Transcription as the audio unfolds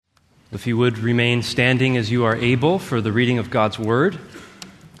If you would remain standing as you are able for the reading of God's Word.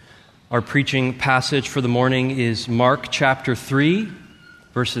 Our preaching passage for the morning is Mark chapter 3,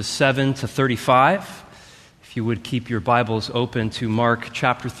 verses 7 to 35. If you would keep your Bibles open to Mark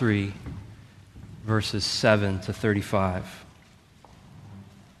chapter 3, verses 7 to 35.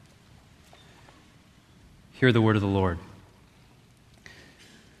 Hear the word of the Lord.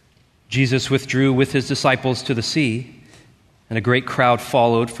 Jesus withdrew with his disciples to the sea, and a great crowd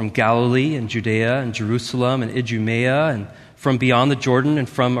followed from Galilee and Judea and Jerusalem and Idumea and from beyond the Jordan and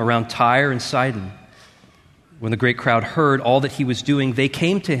from around Tyre and Sidon. When the great crowd heard all that he was doing, they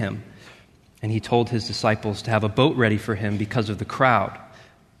came to him, and he told his disciples to have a boat ready for him because of the crowd,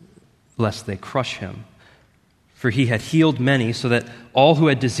 lest they crush him. For he had healed many, so that all who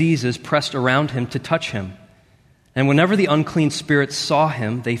had diseases pressed around him to touch him. And whenever the unclean spirits saw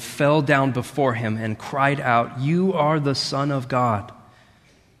him, they fell down before him and cried out, "You are the Son of God."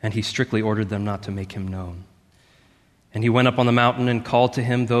 And he strictly ordered them not to make him known. And he went up on the mountain and called to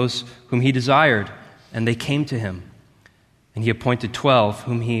him those whom he desired, and they came to him. And he appointed 12,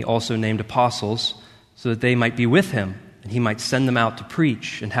 whom he also named apostles, so that they might be with him, and he might send them out to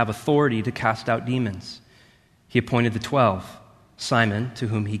preach and have authority to cast out demons. He appointed the 12, Simon, to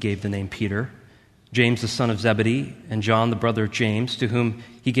whom he gave the name Peter, James the son of Zebedee, and John the brother of James, to whom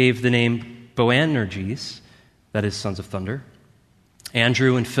he gave the name Boanerges, that is, sons of thunder,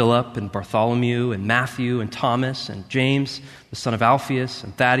 Andrew and Philip and Bartholomew and Matthew and Thomas and James the son of Alphaeus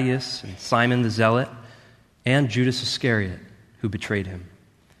and Thaddeus and Simon the Zealot, and Judas Iscariot, who betrayed him.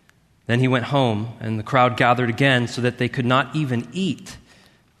 Then he went home, and the crowd gathered again so that they could not even eat.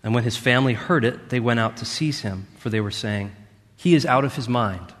 And when his family heard it, they went out to seize him, for they were saying, "He is out of his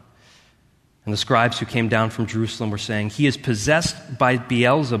mind." And the scribes who came down from Jerusalem were saying, "He is possessed by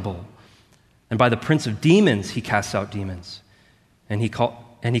Beelzebul, and by the prince of demons he casts out demons." And he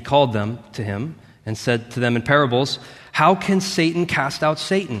called them to him and said to them in parables, "How can Satan cast out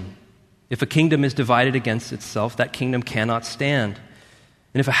Satan? If a kingdom is divided against itself, that kingdom cannot stand.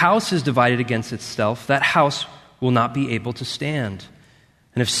 And if a house is divided against itself, that house will not be able to stand.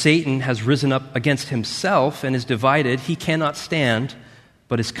 And if Satan has risen up against himself and is divided, he cannot stand,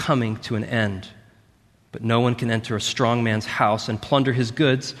 but is coming to an end. But no one can enter a strong man's house and plunder his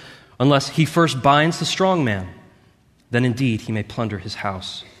goods unless he first binds the strong man. Then indeed he may plunder his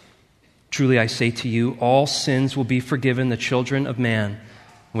house. Truly I say to you, all sins will be forgiven the children of man,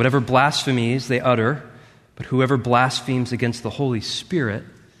 whatever blasphemies they utter, but whoever blasphemes against the Holy Spirit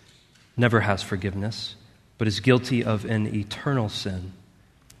never has forgiveness, but is guilty of an eternal sin."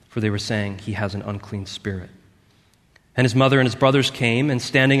 For they were saying, "He has an unclean spirit." And his mother and his brothers came, and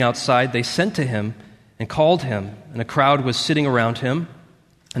standing outside, they sent to him and called him. And a crowd was sitting around him,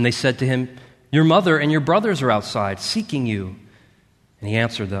 and they said to him, "Your mother and your brothers are outside, seeking you." And he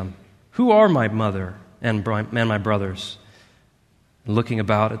answered them, "Who are my mother and my brothers?" And looking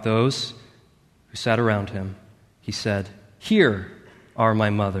about at those who sat around him, he said, "Here are my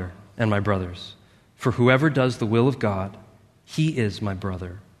mother and my brothers. For whoever does the will of God, he is my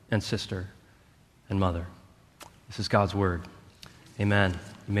brother and sister and mother." This is God's word. Amen.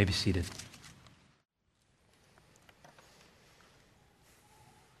 You may be seated.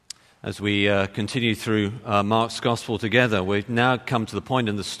 As we continue through Mark's gospel together, we've now come to the point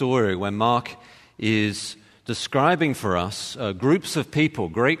in the story where Mark is describing for us groups of people,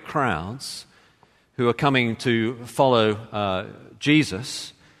 great crowds, who are coming to follow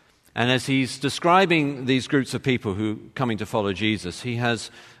Jesus. And as he's describing these groups of people who are coming to follow Jesus, he has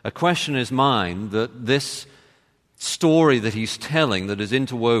a question in his mind that this story that he's telling, that is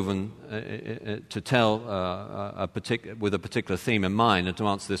interwoven to tell with a particular theme in mind, and to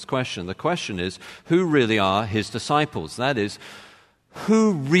answer this question, the question is, who really are his disciples? That is,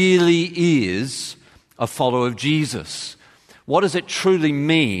 who really is a follower of Jesus? What does it truly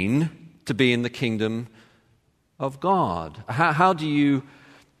mean to be in the kingdom of God? How do you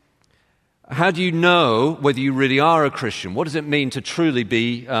know whether you really are a Christian? What does it mean to truly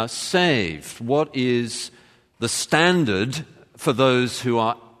be saved? What is the standard for those who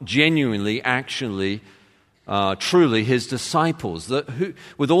are genuinely, actually, truly his disciples?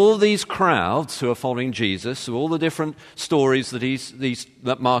 With all these crowds who are following Jesus, with all the different stories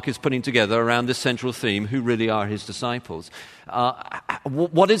that Mark is putting together around this central theme, who really are his disciples?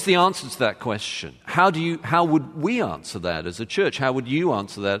 What is the answer to that question? How would we answer that as a church? How would you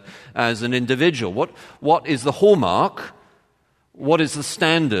answer that as an individual? What is the hallmark? What is the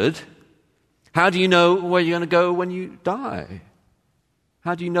standard? How do you know where you're going to go when you die?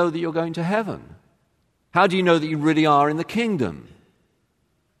 How do you know that you're going to heaven? How do you know that you really are in the kingdom?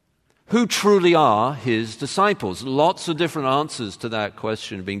 Who truly are his disciples? Lots of different answers to that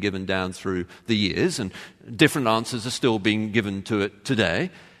question have been given down through the years, and different answers are still being given to it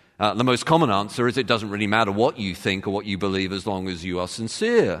today. The most common answer is it doesn't really matter what you think or what you believe as long as you are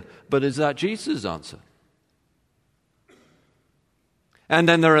sincere. But is that Jesus' answer? And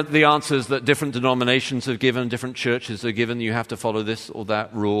then there are the answers that different denominations have given, different churches have given. You have to follow this or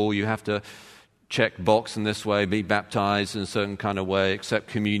that rule. You have to check box in this way, be baptized in a certain kind of way, accept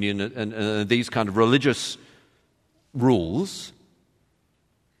communion, and these kind of religious rules.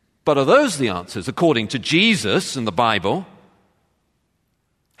 But are those the answers according to Jesus and the Bible?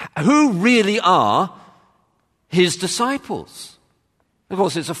 Who really are his disciples? Of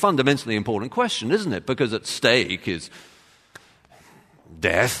course, it's a fundamentally important question, isn't it? Because at stake is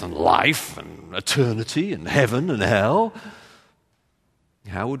death and life and eternity and heaven and hell.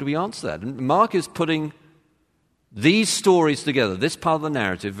 How would we answer that? And Mark is putting these stories together, this part of the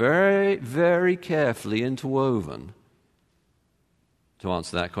narrative, very, very carefully interwoven to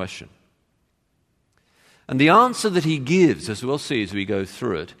answer that question. And the answer that he gives, as we'll see as we go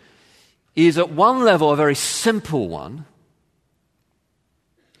through it, is at one level a very simple one,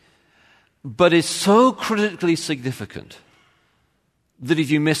 but is so critically significant that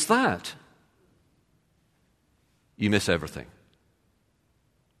if you miss that, you miss everything.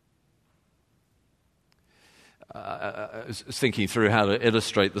 I was thinking through how to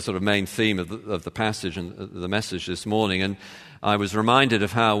illustrate the sort of main theme of the passage and the message this morning, and I was reminded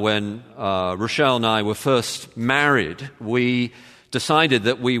of how when Rochelle and I were first married, we decided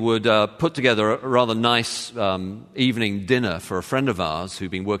that we would put together a rather nice evening dinner for a friend of ours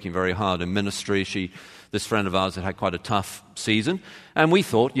who'd been working very hard in ministry. This friend of ours had quite a tough season, and we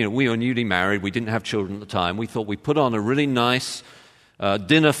thought, we were newly married, we didn't have children at the time, we thought we'd put on a really nice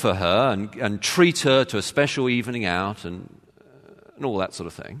dinner for her and treat her to a special evening out and all that sort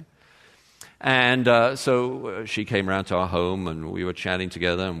of thing. And so she came around to our home and we were chatting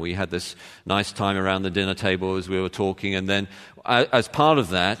together and we had this nice time around the dinner table as we were talking. And then as part of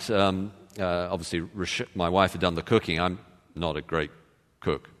that, obviously my wife had done the cooking. I'm not a great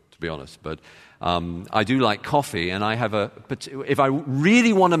cook, to be honest, but I do like coffee, and I have if I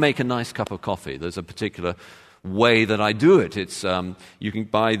really want to make a nice cup of coffee, there's a particular way that I do it. It's you can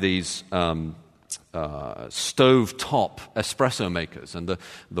buy these stove top espresso makers, and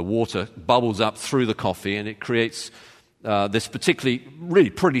the water bubbles up through the coffee, and it creates this particularly really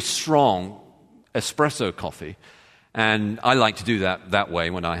pretty strong espresso coffee. And I like to do that way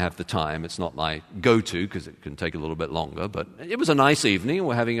when I have the time. It's not my go-to because it can take a little bit longer, but it was a nice evening.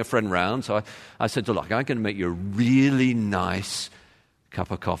 We're having a friend round, so I said to her, look, I'm going to make you a really nice cup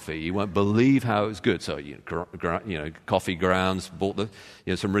of coffee. You won't believe how it was good. So, coffee grounds, bought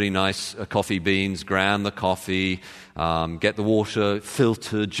some really nice coffee beans, ground the coffee, get the water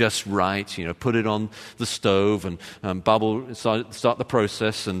filtered just right, put it on the stove and bubble, start the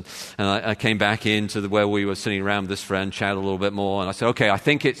process. And I came back into where we were sitting around with this friend, chat a little bit more, and I said, okay, I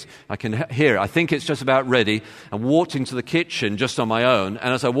think it's just about ready. And walked into the kitchen just on my own,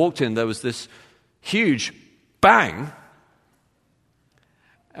 and as I walked in, there was this huge bang.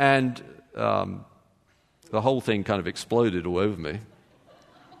 And the whole thing kind of exploded all over me.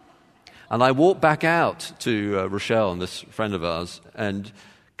 And I walked back out to Rochelle and this friend of ours, and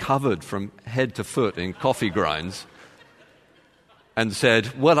covered from head to foot in coffee grinds, and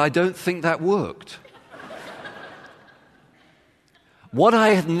said, well, I don't think that worked. What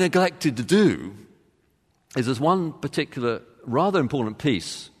I had neglected to do is there's one particular rather important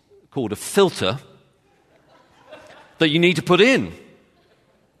piece called a filter that you need to put in.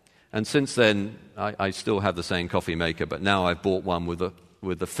 And since then, I still have the same coffee maker, but now I've bought one with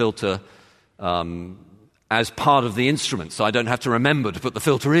a filter as part of the instrument, so I don't have to remember to put the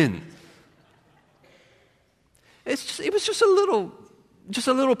filter in. It was just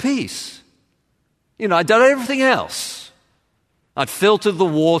a little piece. I'd done everything else. I'd filtered the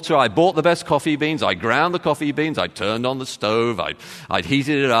water, I bought the best coffee beans, I ground the coffee beans, I turned on the stove, I'd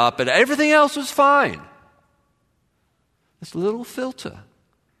heated it up, and everything else was fine. This little filter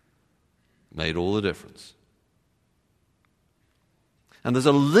made all the difference. And there's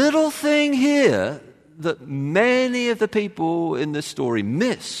a little thing here that many of the people in this story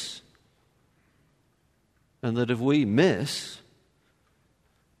miss. And that if we miss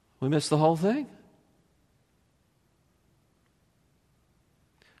the whole thing.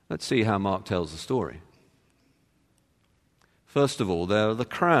 Let's see how Mark tells the story. First of all, there are the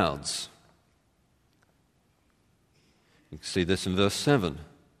crowds. You can see this in verse 7.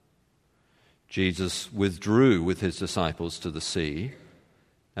 Jesus withdrew with his disciples to the sea,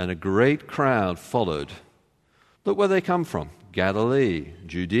 and a great crowd followed. Look where they come from: Galilee,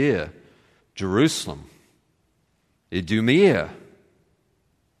 Judea, Jerusalem, Idumea,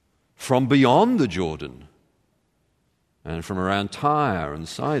 from beyond the Jordan, and from around Tyre and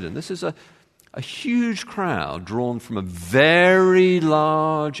Sidon. This is a huge crowd drawn from a very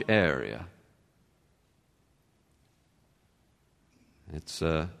large area. It's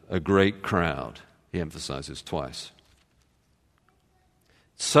a great crowd, he emphasizes twice.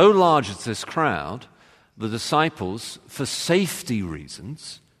 So large is this crowd, the disciples, for safety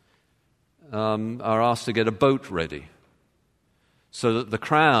reasons, are asked to get a boat ready so that the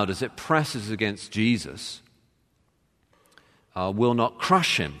crowd, as it presses against Jesus, will not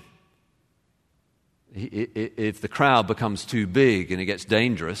crush him. If the crowd becomes too big and it gets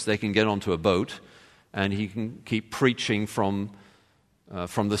dangerous, they can get onto a boat and he can keep preaching from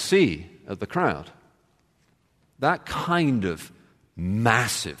the sea at the crowd. That kind of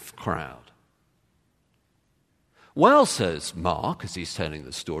massive crowd. Well, says Mark, as he's telling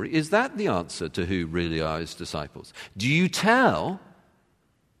the story, is that the answer to who really are his disciples? Do you tell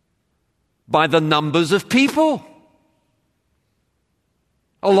by the numbers of people?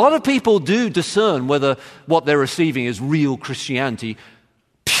 A lot of people do discern whether what they're receiving is real Christianity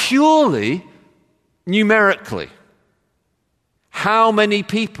purely numerically. How many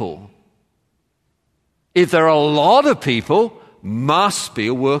people? If there are a lot of people, must be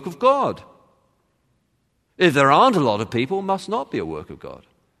a work of God. If there aren't a lot of people, must not be a work of God.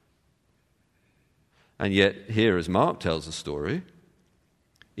 And yet, here, as Mark tells the story,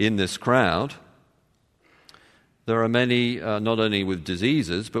 in this crowd, there are many not only with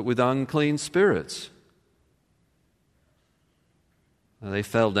diseases, but with unclean spirits. And they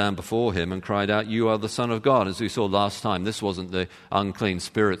fell down before him and cried out, "You are the Son of God." As we saw last time, this wasn't the unclean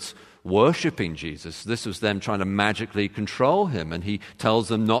spirits worshipping Jesus. This was them trying to magically control him. And he tells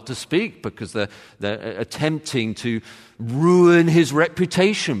them not to speak because they're attempting to ruin his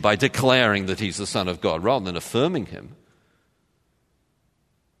reputation by declaring that he's the Son of God rather than affirming him.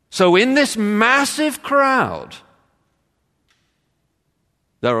 So in this massive crowd,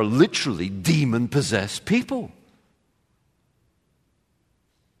 there are literally demon-possessed people.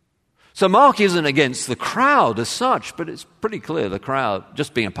 So Mark isn't against the crowd as such, but it's pretty clear the crowd,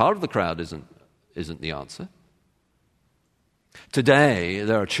 just being a part of the crowd isn't the answer. Today,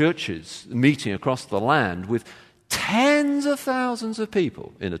 there are churches meeting across the land with tens of thousands of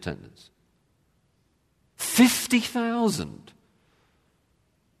people in attendance. 50,000.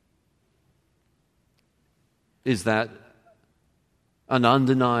 Is that an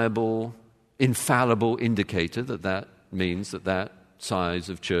undeniable, infallible indicator that means that size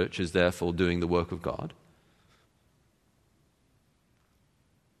of church is therefore doing the work of God?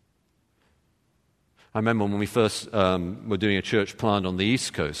 I remember when we first were doing a church plant on the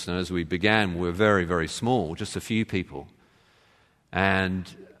East Coast, and as we began, we were very, very small, just a few people. And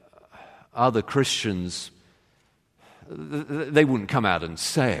other Christians, they wouldn't come out and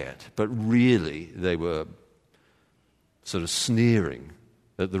say it, but really they were sort of sneering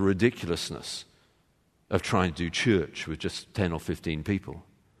at the ridiculousness of trying to do church with just 10 or 15 people.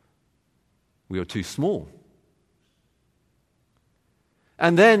 We were too small.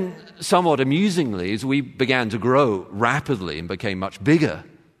 And then, somewhat amusingly, as we began to grow rapidly and became much bigger,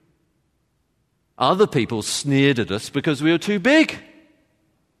 other people sneered at us because we were too big.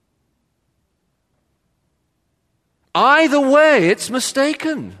 Either way, it's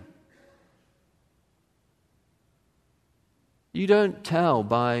mistaken. You don't tell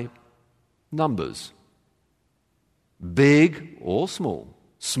by numbers. Big or small.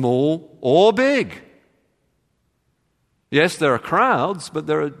 Small or big. Yes, there are crowds, but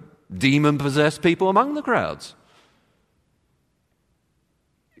there are demon-possessed people among the crowds.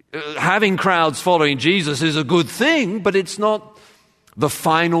 Having crowds following Jesus is a good thing, but it's not the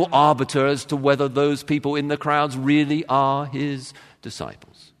final arbiter as to whether those people in the crowds really are his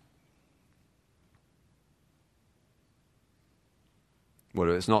disciples. Well,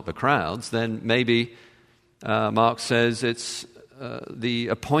 if it's not the crowds, then maybe Mark says it's the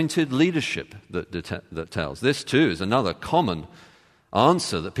appointed leadership that tells. This, too, is another common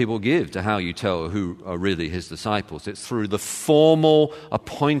answer that people give to how you tell who are really his disciples. It's through the formal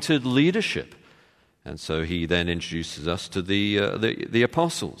appointed leadership. And so he then introduces us to the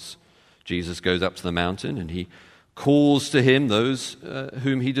apostles. Jesus goes up to the mountain and he calls to him those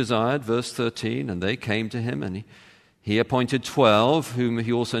whom he desired, verse 13, and they came to him, and he appointed 12, whom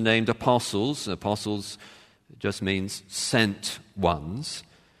he also named apostles. Apostles just means sent ones.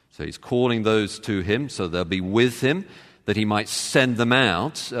 So he's calling those to him so they'll be with him, that he might send them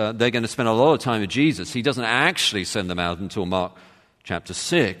out. They're going to spend a lot of time with Jesus. He doesn't actually send them out until Mark chapter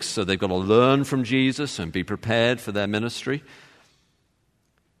 6, so they've got to learn from Jesus and be prepared for their ministry.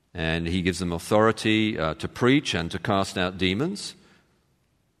 And he gives them authority to preach and to cast out demons.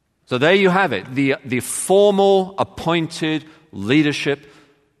 So there you have it, the formal appointed leadership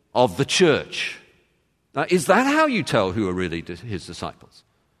of the church. Now, is that how you tell who are really his disciples?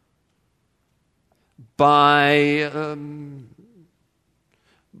 By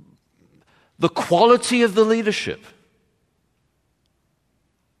the quality of the leadership.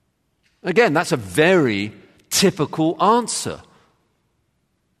 Again, that's a very typical answer.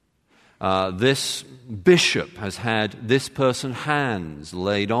 This bishop has had this person's hands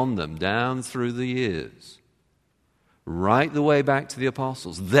laid on them down through the years, right the way back to the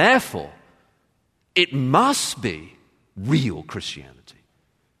apostles. Therefore, it must be real Christianity.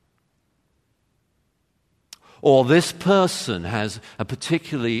 Or this person has a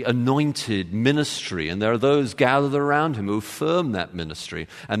particularly anointed ministry, and there are those gathered around him who affirm that ministry.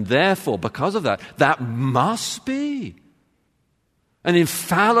 And therefore, because of that, that must be an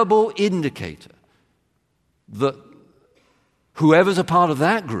infallible indicator that whoever's a part of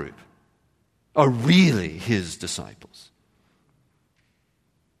that group are really his disciples.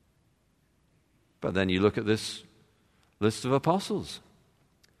 But then you look at this list of apostles.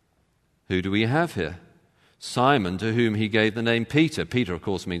 Who do we have here? Simon, to whom he gave the name Peter. Peter, of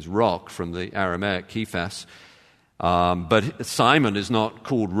course, means rock from the Aramaic Kephas. But Simon is not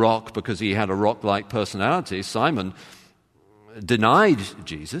called rock because he had a rock-like personality. Simon denied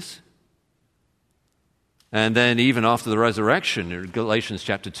Jesus. And then even after the resurrection, in Galatians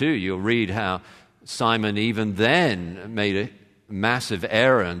chapter 2, you'll read how Simon even then made a massive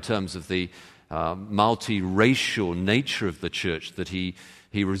error in terms of the multiracial nature of the church, that he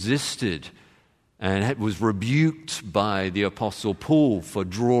resisted and was rebuked by the Apostle Paul for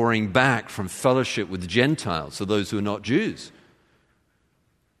drawing back from fellowship with Gentiles, so those who are not Jews.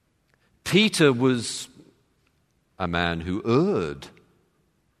 Peter was a man who erred,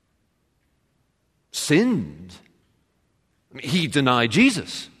 sinned. He denied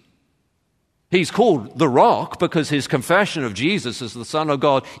Jesus. He's called the rock because his confession of Jesus as the Son of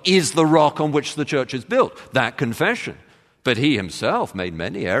God is the rock on which the church is built, that confession. But he himself made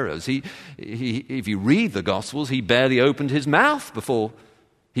many errors. If you read the Gospels, he barely opened his mouth before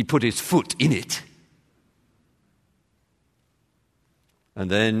he put his foot in it. And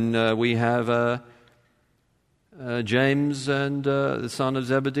then we have James and the son of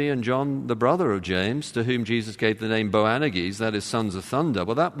Zebedee, and John, the brother of James, to whom Jesus gave the name Boanerges, that is, sons of thunder.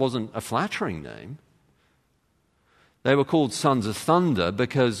 Well, that wasn't a flattering name. They were called sons of thunder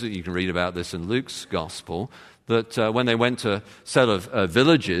because, you can read about this in Luke's Gospel, that when they went to a set of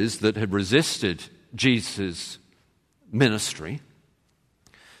villages that had resisted Jesus' ministry,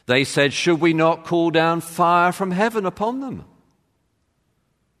 they said, "Should we not call down fire from heaven upon them?"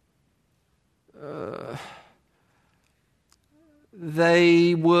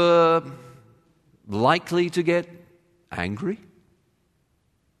 They were likely to get angry.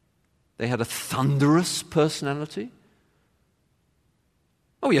 They had a thunderous personality.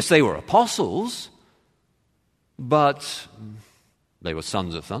 Oh, yes, they were apostles, but they were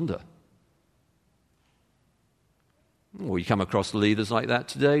sons of thunder. We come across leaders like that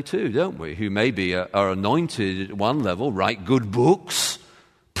today too, don't we? Who maybe are anointed at one level, write good books,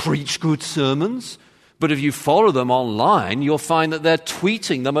 preach good sermons, but if you follow them online, you'll find that they're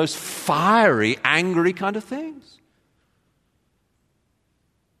tweeting the most fiery, angry kind of things.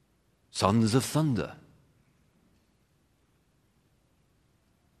 Sons of thunder.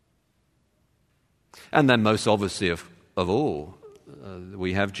 And then most obviously of all,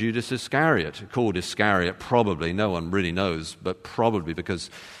 we have Judas Iscariot, called Iscariot probably, no one really knows, but probably because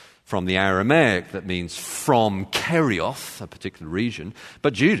from the Aramaic that means from Kerioth, a particular region.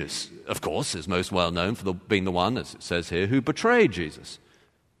 But Judas, of course, is most well known for being the one, as it says here, who betrayed Jesus,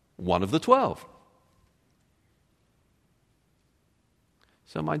 one of the 12.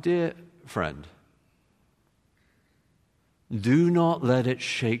 So my dear friend, do not let it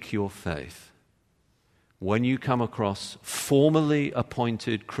shake your faith when you come across formally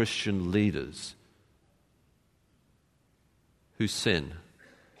appointed Christian leaders who sin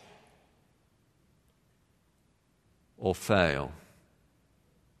or fail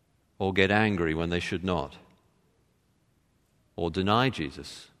or get angry when they should not or deny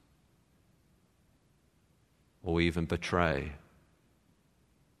Jesus or even betray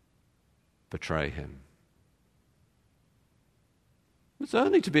him. It's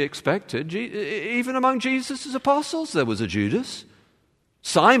only to be expected. Even among Jesus' apostles, there was a Judas.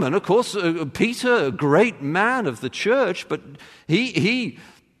 Simon, of course, Peter, a great man of the church, but he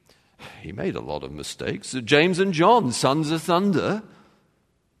made a lot of mistakes. James and John, sons of thunder.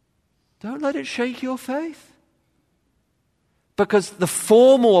 Don't let it shake your faith. Because the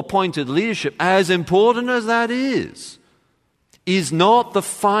formal appointed leadership, as important as that is not the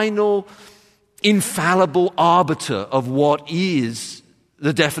final infallible arbiter of what is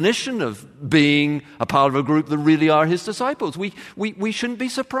the definition of being a part of a group that really are his disciples. We shouldn't be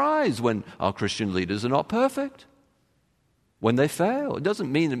surprised when our Christian leaders are not perfect, when they fail. It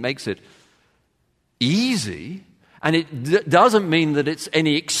doesn't mean it makes it easy, and it doesn't mean that it's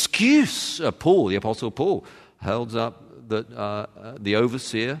any excuse. The Apostle Paul, holds up that the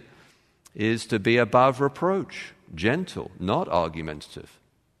overseer is to be above reproach, gentle, not argumentative,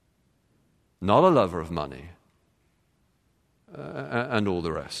 not a lover of money, and all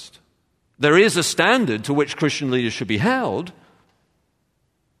the rest. There is a standard to which Christian leaders should be held,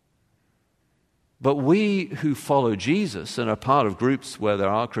 but we who follow Jesus and are part of groups where there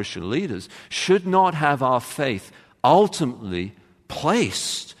are Christian leaders should not have our faith ultimately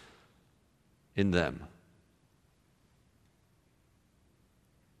placed in them.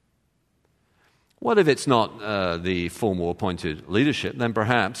 What if it's not the formal appointed leadership? Then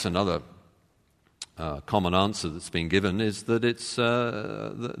perhaps another common answer that's been given is that it's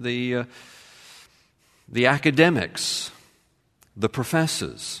the academics, the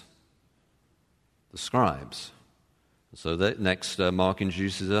professors, the scribes. So that next Mark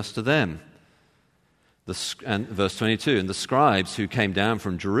introduces us to them. And verse 22, and the scribes who came down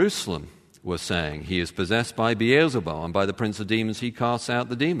from Jerusalem were saying, he is possessed by Beelzebul, and by the prince of demons he casts out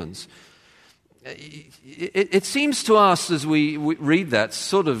the demons. It seems to us as we read that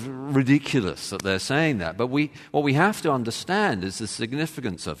sort of ridiculous that they're saying that, but what we have to understand is the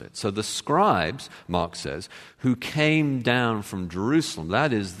significance of it. So the scribes, Mark says, who came down from Jerusalem,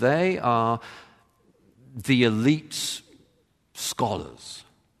 that is, they are the elite scholars.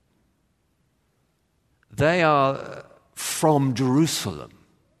 They are from Jerusalem,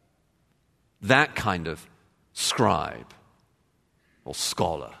 that kind of scribe or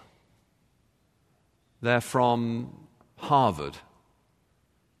scholar. They're from Harvard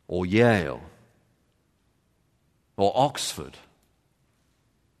or Yale or Oxford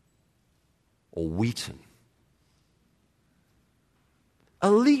or Wheaton.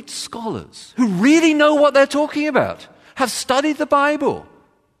 Elite scholars who really know what they're talking about, have studied the Bible,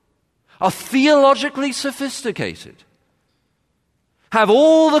 are theologically sophisticated, have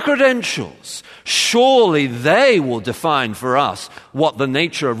all the credentials. Surely they will define for us what the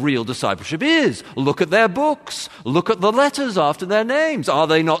nature of real discipleship is. Look at their books. Look at the letters after their names. Are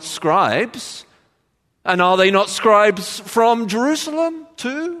they not scribes? And are they not scribes from Jerusalem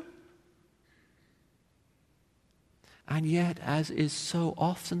too? And yet, as is so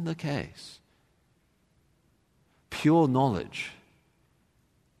often the case, pure knowledge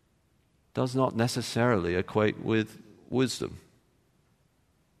does not necessarily equate with wisdom.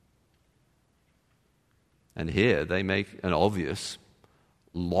 And here they make an obvious,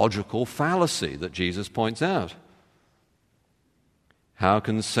 logical fallacy that Jesus points out. How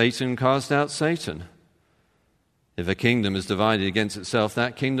can Satan cast out Satan? If a kingdom is divided against itself,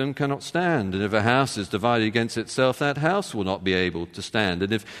 that kingdom cannot stand. And if a house is divided against itself, that house will not be able to stand.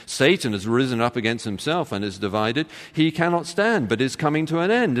 And if Satan has risen up against himself and is divided, he cannot stand, but is coming to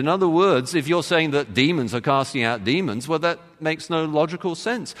an end. In other words, if you're saying that demons are casting out demons, well, that makes no logical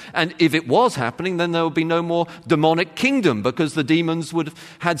sense. And if it was happening, then there would be no more demonic kingdom, because the demons would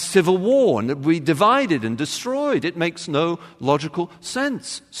have had civil war and would be divided and destroyed. It makes no logical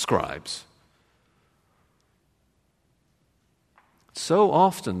sense, scribes. So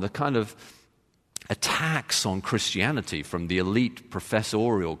often the kind of attacks on Christianity from the elite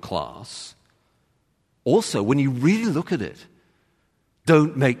professorial class, also, when you really look at it,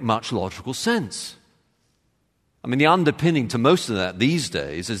 don't make much logical sense. I mean, the underpinning to most of that these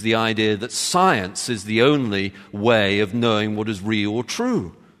days is the idea that science is the only way of knowing what is real or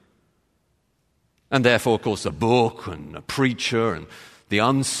true. And therefore, of course, a book and a preacher and the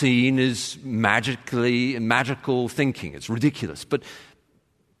unseen is magical thinking. It's ridiculous. But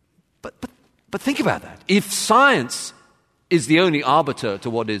think about that. If science is the only arbiter to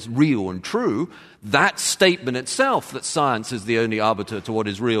what is real and true, that statement itself, that science is the only arbiter to what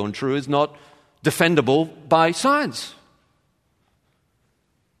is real and true, is not defendable by science.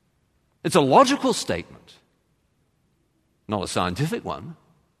 It's a logical statement, not a scientific one.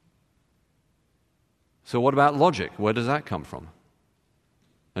 So what about logic? Where does that come from?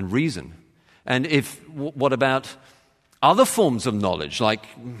 And reason. And what about other forms of knowledge, like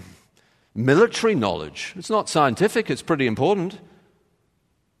military knowledge? It's not scientific, it's pretty important.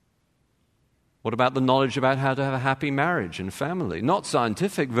 What about the knowledge about how to have a happy marriage and family? Not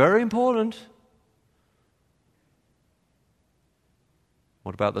scientific, very important.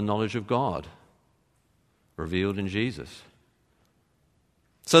 What about the knowledge of God revealed in Jesus?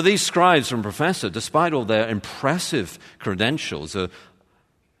 So these scribes and professors, despite all their impressive credentials, are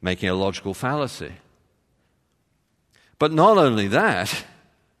making a logical fallacy. But not only that,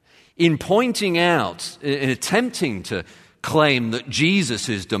 in pointing out, in attempting to claim that Jesus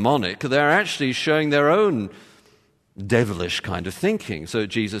is demonic, they're actually showing their own devilish kind of thinking. So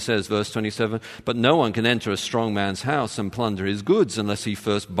Jesus says, verse 27, "But no one can enter a strong man's house and plunder his goods unless he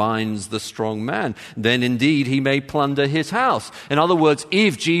first binds the strong man. Then indeed he may plunder his house." In other words,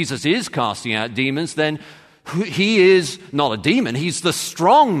 if Jesus is casting out demons, then he is not a demon, he's the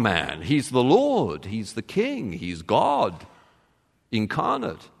strong man. He's the Lord, he's the King, he's God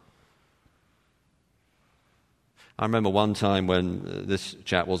incarnate. I remember one time when this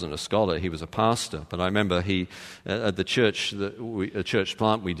chap wasn't a scholar, he was a pastor, but I remember he, at the church, a church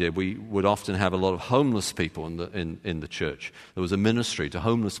plant we did, we would often have a lot of homeless people in the church. There was a ministry to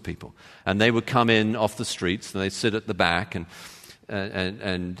homeless people. And they would come in off the streets, and they'd sit at the back, and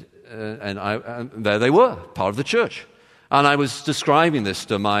there they were, part of the church. And I was describing this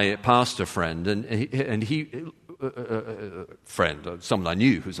to my pastor friend, and he someone I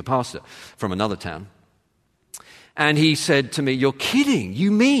knew who's a pastor from another town. And he said to me, "You're kidding.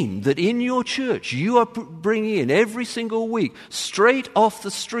 You mean that in your church you are bringing in every single week, straight off the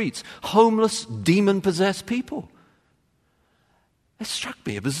streets, homeless, demon-possessed people?" It struck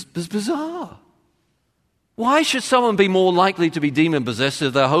me as bizarre. Why should someone be more likely to be demon-possessed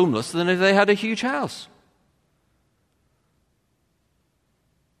if they're homeless than if they had a huge house?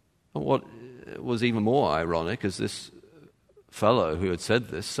 And what was even more ironic is this fellow who had said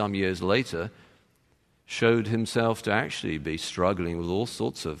this some years later showed himself to actually be struggling with all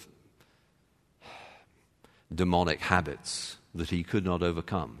sorts of demonic habits that he could not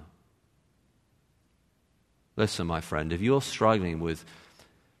overcome. Listen, my friend, if you're struggling with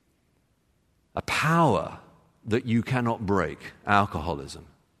a power that you cannot break, alcoholism,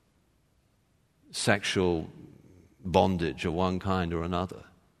 sexual bondage of one kind or another,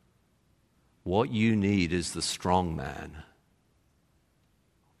 what you need is the strong man.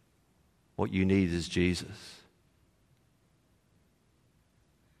 What you need is Jesus.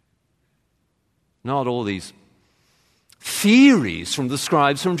 Not all these theories from the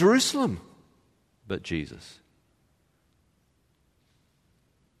scribes from Jerusalem, but Jesus.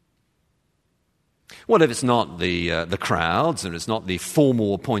 What if it's not the crowds, and it's not the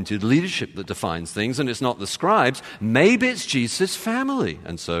formal appointed leadership that defines things, and it's not the scribes? Maybe it's Jesus' family.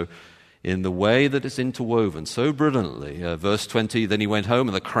 And so in the way that it's interwoven so brilliantly. Verse 20, "Then he went home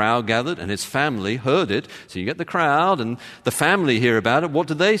and the crowd gathered and his family heard it." So you get the crowd and the family hear about it. What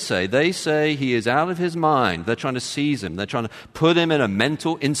do they say? They say he is out of his mind. They're trying to seize him. They're trying to put him in a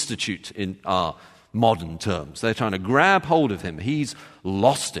mental institute in our modern terms. They're trying to grab hold of him. He's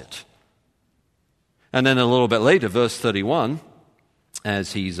lost it. And then a little bit later, verse 31,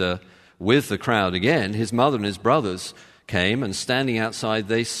 as he's with the crowd again, his mother and his brothers came, and standing outside,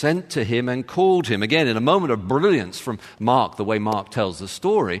 they sent to him and called him. Again, in a moment of brilliance from Mark, the way Mark tells the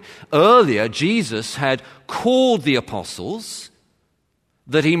story. Earlier, Jesus had called the apostles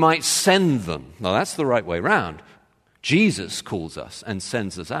that he might send them. Now, that's the right way round. Jesus calls us and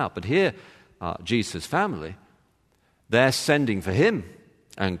sends us out. But here, Jesus' family, they're sending for him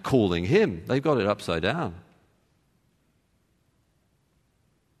and calling him. They've got it upside down.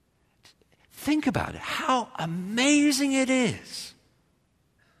 Think about it, how amazing it is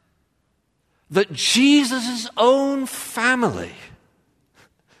that Jesus' own family,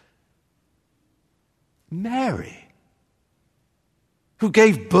 Mary, who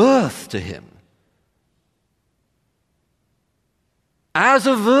gave birth to him as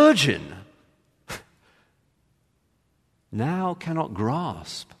a virgin, now cannot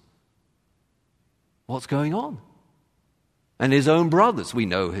grasp what's going on. And his own brothers, we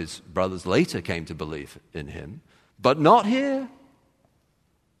know his brothers later came to believe in him, but not here.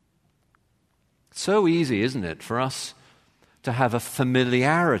 So easy, isn't it, for us to have a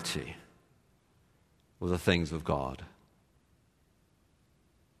familiarity with the things of God,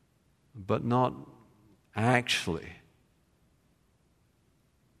 but not actually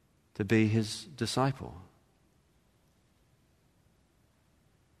to be his disciple.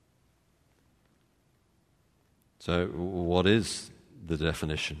 So what is the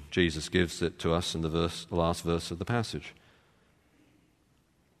definition? Jesus gives it to us in the last verse of the passage.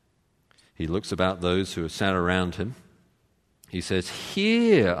 He looks about those who are sat around him. He says,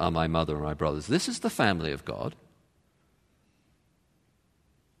 "Here are my mother and my brothers." This is the family of God.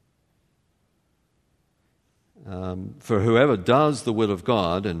 For whoever does the will of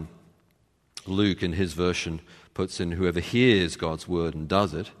God, and Luke in his version puts in whoever hears God's word and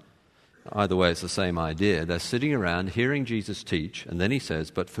does it, Either way, it's the same idea. They're sitting around hearing Jesus teach, and then he says,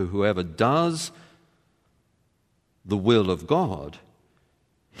 but for whoever does the will of God,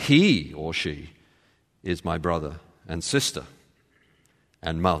 he or she is my brother and sister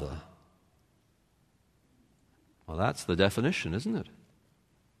and mother. Well, that's the definition, isn't it?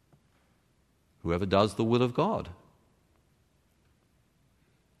 Whoever does the will of God.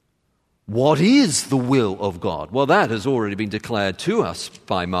 What is the will of God? Well, that has already been declared to us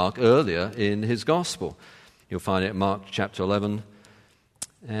by Mark earlier in his gospel. You'll find it in Mark chapter 11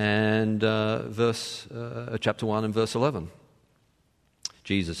 and chapter 1 and verse 11.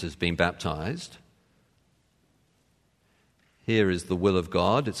 Jesus has been baptized. Here is the will of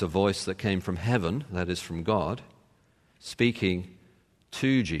God. It's a voice that came from heaven, that is from God, speaking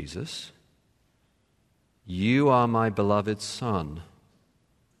to Jesus. You are my beloved Son.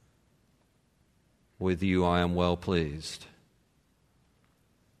 With you I am well pleased.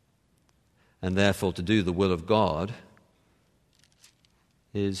 And therefore, to do the will of God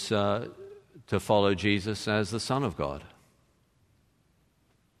is to follow Jesus as the Son of God.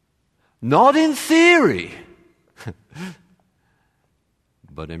 Not in theory,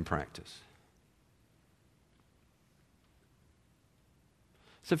 but in practice.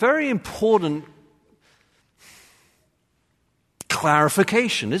 It's a very important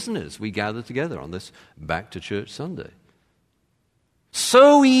clarification, isn't it, as we gather together on this Back to Church Sunday.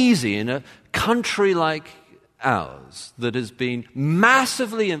 So easy in a country like ours that has been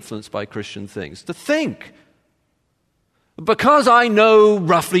massively influenced by Christian things to think, because I know,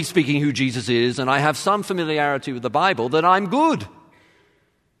 roughly speaking, who Jesus is and I have some familiarity with the Bible, that I'm good.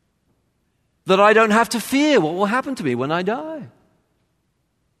 That I don't have to fear what will happen to me when I die.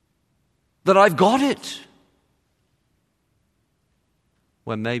 That I've got it.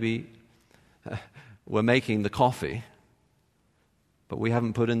 When maybe we're making the coffee, but we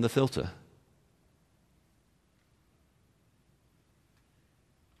haven't put in the filter.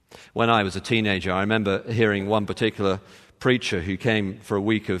 When I was a teenager, I remember hearing one particular preacher who came for a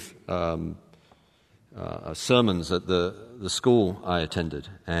week of sermons at the school I attended,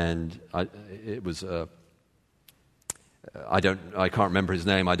 and I can't remember his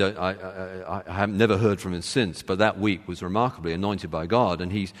name. I have never heard from him since. But that week was remarkably anointed by God,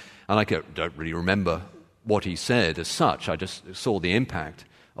 and I don't really remember what he said as such. I just saw the impact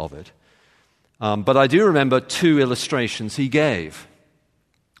of it. But I do remember two illustrations he gave,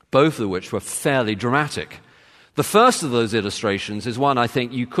 both of which were fairly dramatic. The first of those illustrations is one I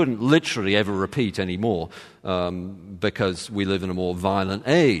think you couldn't literally ever repeat anymore, because we live in a more violent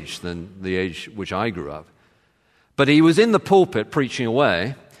age than the age which I grew up. But he was in the pulpit preaching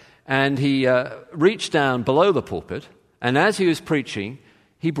away, and he reached down below the pulpit, and as he was preaching,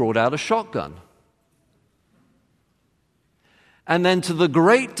 he brought out a shotgun. And then, to the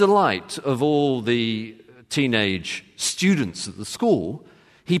great delight of all the teenage students at the school,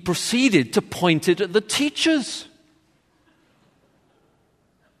 he proceeded to point it at the teachers.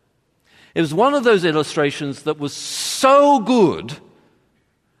 It was one of those illustrations that was so good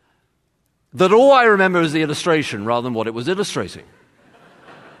that all I remember is the illustration rather than what it was illustrating.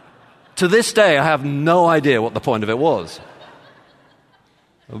 To this day, I have no idea what the point of it was.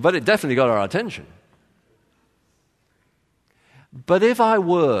 But it definitely got our attention. But if I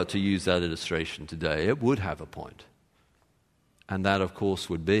were to use that illustration today, it would have a point. And that, of course,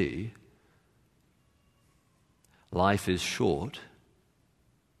 would be, life is short,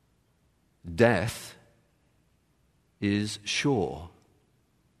 death is sure.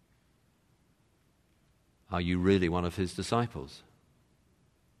 Are you really one of his disciples?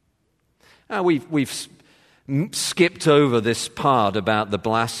 Now, we've skipped over this part about the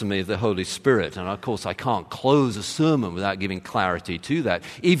blasphemy of the Holy Spirit, and of course I can't close a sermon without giving clarity to that.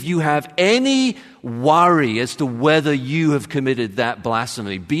 If you have any worry as to whether you have committed that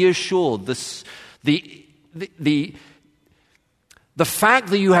blasphemy, be assured the fact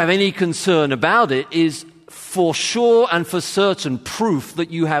that you have any concern about it is for sure and for certain proof that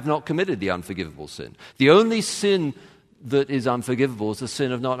you have not committed the unforgivable sin. The only sin that is unforgivable is the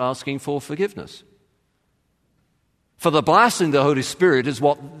sin of not asking for forgiveness. For the blasphemy of the Holy Spirit is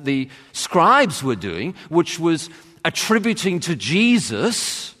what the scribes were doing, which was attributing to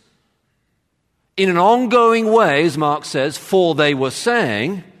Jesus in an ongoing way, as Mark says, for they were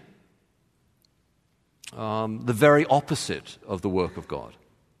saying the very opposite of the work of God.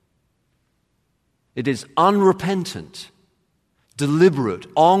 It is unrepentant, deliberate,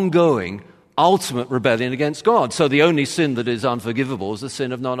 ongoing, ultimate rebellion against God. So the only sin that is unforgivable is the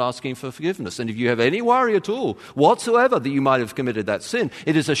sin of not asking for forgiveness. And if you have any worry at all whatsoever that you might have committed that sin,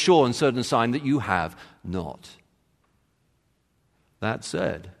 it is a sure and certain sign that you have not. That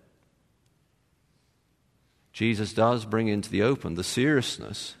said, Jesus does bring into the open the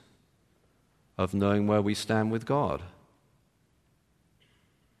seriousness of knowing where we stand with God,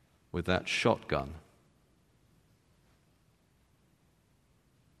 with that shotgun.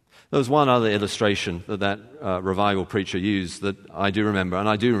 There was one other illustration that revival preacher used that I do remember, and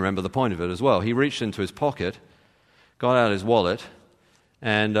I do remember the point of it as well. He reached into his pocket, got out his wallet,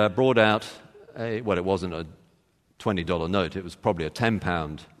 and brought out it wasn't a $20 note, it was probably a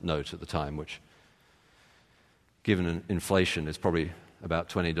 £10 note at the time, which, given inflation, is probably about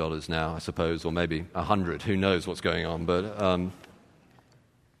 $20 now, I suppose, or maybe $100. Who knows what's going on? But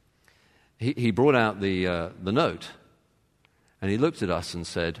he brought out the note, and he looked at us and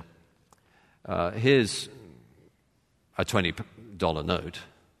said, here's a $20 note.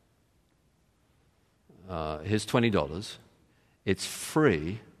 Here's $20. It's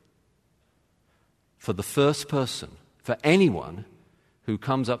free for the first person, for anyone who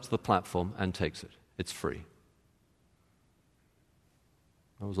comes up to the platform and takes it. It's free.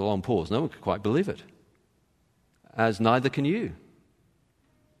 There was a long pause. No one could quite believe it, as neither can you.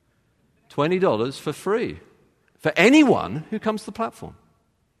 $20 for free for anyone who comes to the platform.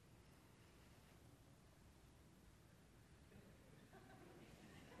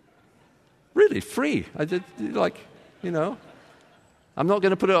 Really, free. I did, I'm not going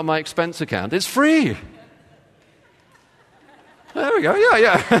to put it on my expense account. It's free. There we go.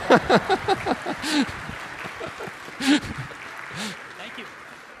 Yeah. Thank you.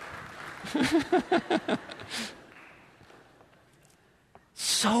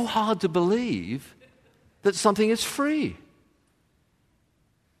 So hard to believe that something is free.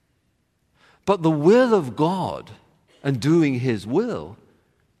 But the will of God and doing His will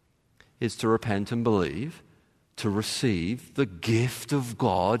is to repent and believe, to receive the gift of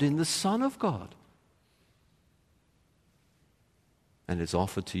God in the Son of God. And it's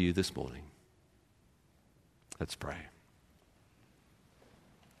offered to you this morning. Let's pray.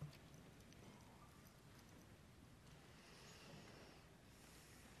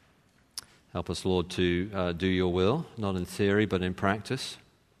 Help us, Lord, to do your will, not in theory but in practice,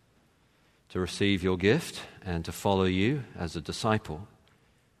 to receive your gift and to follow you as a disciple.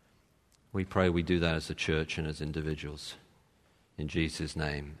 We pray we do that as a church and as individuals. In Jesus'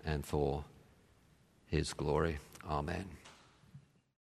 name and for His glory. Amen.